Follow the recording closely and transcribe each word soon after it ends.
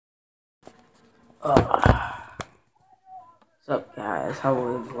What's up, guys?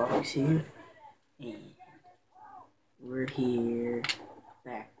 Halloween Vlogs here, and we're here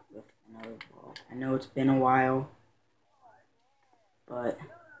back with another vlog. I know it's been a while, but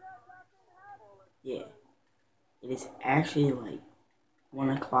yeah, it is actually like 1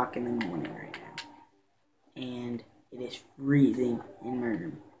 o'clock in the morning right now, and it is freezing in my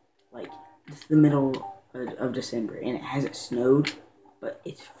room. Like, it's the middle of December, and it hasn't snowed, but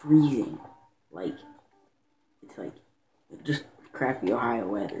it's freezing. Like, it's like just crappy Ohio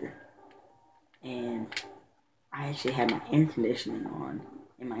weather. And I actually had my air conditioning on,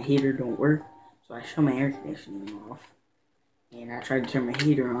 and my heater don't work, so I shut my air conditioning off, and I tried to turn my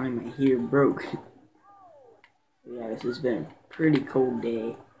heater on, and my heater broke. Yeah, this has been a pretty cold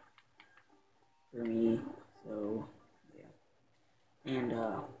day for me, so yeah. And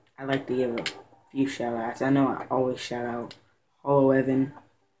I'd like to give a few shout outs. I know I always shout out Hollow Evan,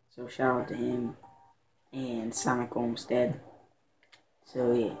 so shout out to him, and Sonic Olmstead.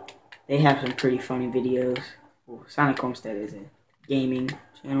 So yeah, they have some pretty funny videos. Well, Sonic Homestead is a gaming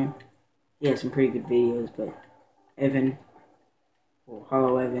channel. He has some pretty good videos, but Evan, or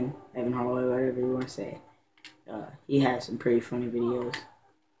Hollow Evan, Evan Hollow, whatever you want to say, he has some pretty funny videos.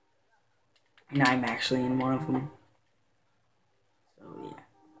 And I'm actually in one of them. So yeah,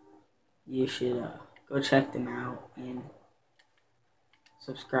 you should go check them out and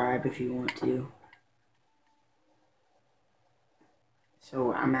subscribe if you want to.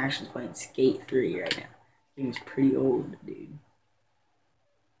 So I'm actually playing Skate 3 right now. The game's pretty old, dude.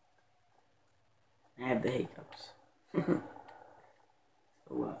 I have the hiccups.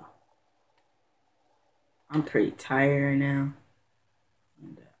 So I'm pretty tired right now,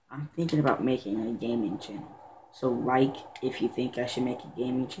 and I'm thinking about making a gaming channel. So like if you think I should make a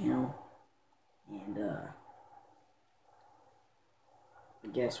gaming channel, and I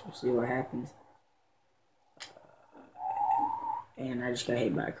guess we'll see what happens. And I just got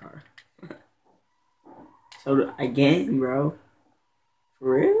hit by a car. So again, bro,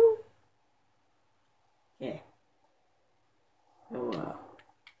 for real? Yeah.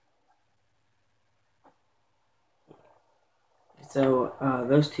 So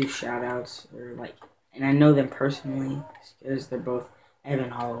those two shout outs are like, and I know them personally because they're both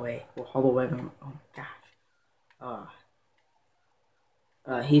Evan Holloway. Well, Hollow Evan. Oh gosh.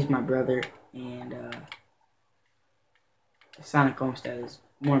 He's my brother, and Sonic Homestead is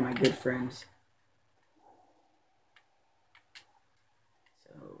one of my good friends.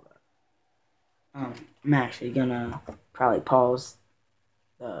 So I'm actually gonna probably pause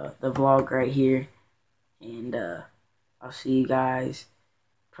the vlog right here, and I'll see you guys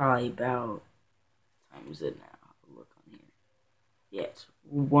probably about, what time is it now? I'll look on here. Yeah, it's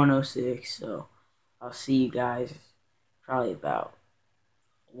 1:06. So I'll see you guys probably about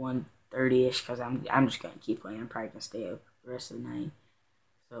 1:30ish, because I'm just gonna keep playing. I'm probably gonna stay up the rest of the night.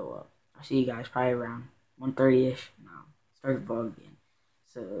 So I'll see you guys probably around 1:30ish, and I'll start the vlog again.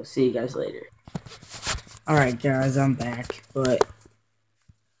 So see you guys later. Alright guys, I'm back, but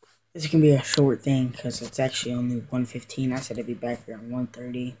this can be a short thing because it's actually only 1:15. I said I'd be back around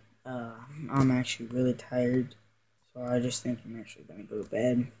 1:30. I'm actually really tired, so I just think I'm actually gonna go to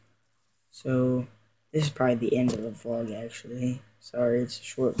bed. So this is probably the end of the vlog actually. Sorry, it's a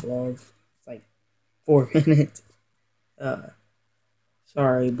short vlog. It's like 4 minutes.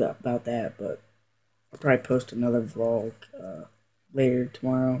 Sorry about that, but I'll probably post another vlog later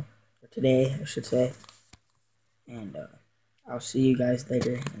tomorrow, or today I should say. And I'll see you guys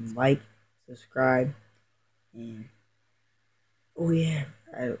later, and like, subscribe, and oh yeah,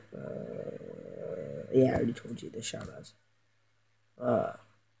 I already told you the shoutouts.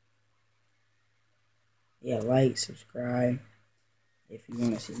 Yeah, like, subscribe if you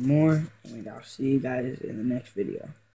want to see more, and I'll see you guys in the next video.